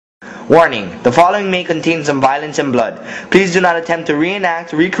Warning, the following may contain some violence and blood. Please do not attempt to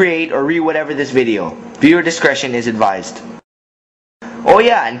reenact, recreate, or re-whatever this video. Viewer discretion is advised. Oh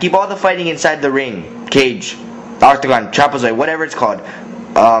yeah, and keep all the fighting inside the ring, cage, octagon, trapezoid, whatever it's called.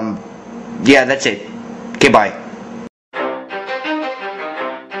 Yeah, that's it. Okay, bye.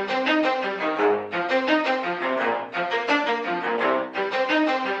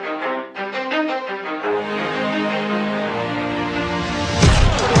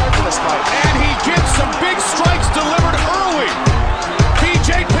 And he gets some big strikes delivered early.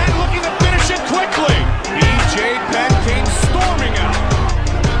 BJ Penn looking to finish it quickly. BJ Penn came storming out.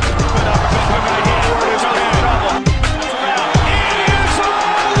 It is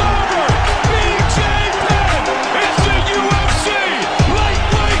all over. BJ Penn is the UFC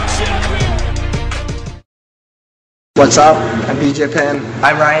lightweight champion. What's up? I'm BJ Penn.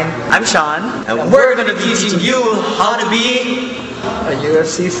 I'm Ryan. I'm Sean. And we're going to be teaching you how to be A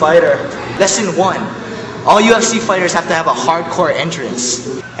UFC fighter. Lesson 1. All UFC fighters have to have a hardcore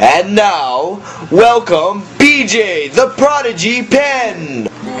entrance. And now, welcome BJ, the Prodigy Penn.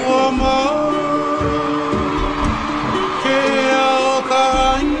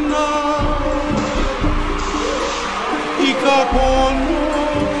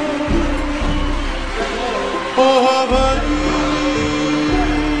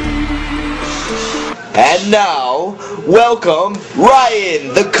 And now, welcome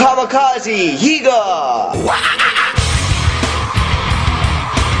Ryan, the Kamikaze Higa.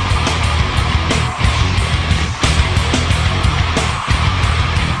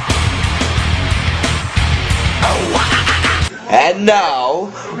 And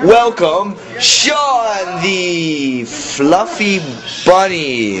now, welcome Sean, the Fluffy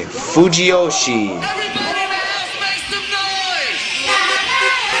Bunny Fujiyoshi.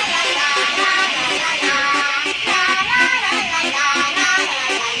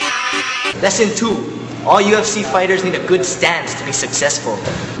 Lesson 2. All UFC fighters need a good stance to be successful.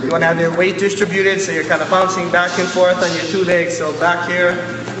 You want to have your weight distributed so you're kind of bouncing back and forth on your two legs. So back here,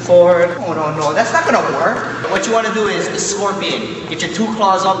 forward. Oh no, that's not gonna work. What you want to do is the scorpion. Get your two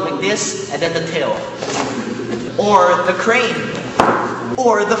claws up like this, and then the tail. Or the crane.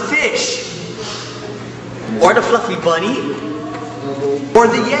 Or the fish. Or the fluffy bunny. Or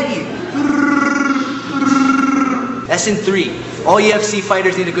the yeti. Lesson 3. All UFC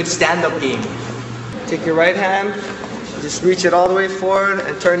fighters need a good stand-up game. Take your right hand, just reach it all the way forward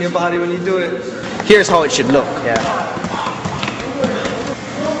and turn your body when you do it. Here's how it should look. Yeah.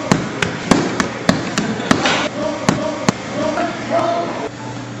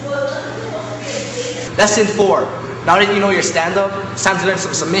 Lesson 4. Now that you know your stand-up, it's time to learn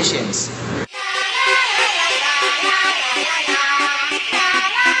some submissions.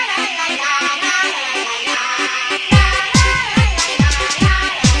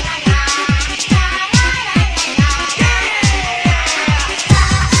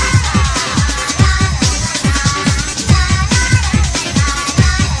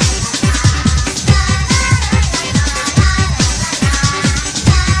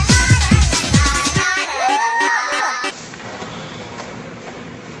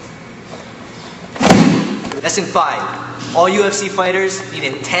 Lesson 5. All UFC fighters need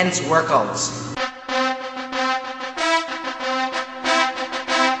intense workouts.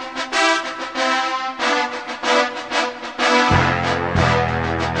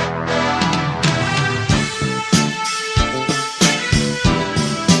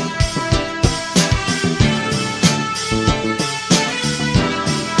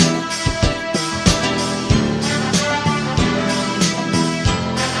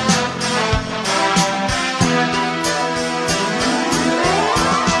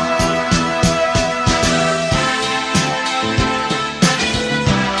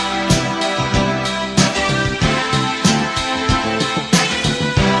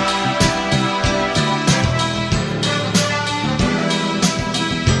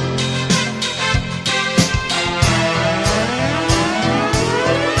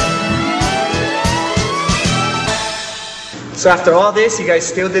 So after all this, you guys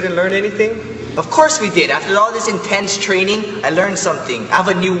still didn't learn anything? Of course we did. After all this intense training, I learned something. I have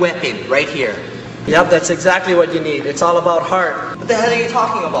a new weapon right here. Yep, that's exactly what you need. It's all about heart. What the hell are you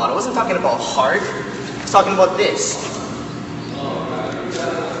talking about? I wasn't talking about heart. I was talking about this.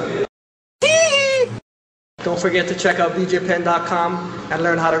 Don't forget to check out bjpenn.com and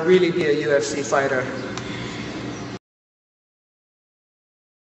learn how to really be a UFC fighter.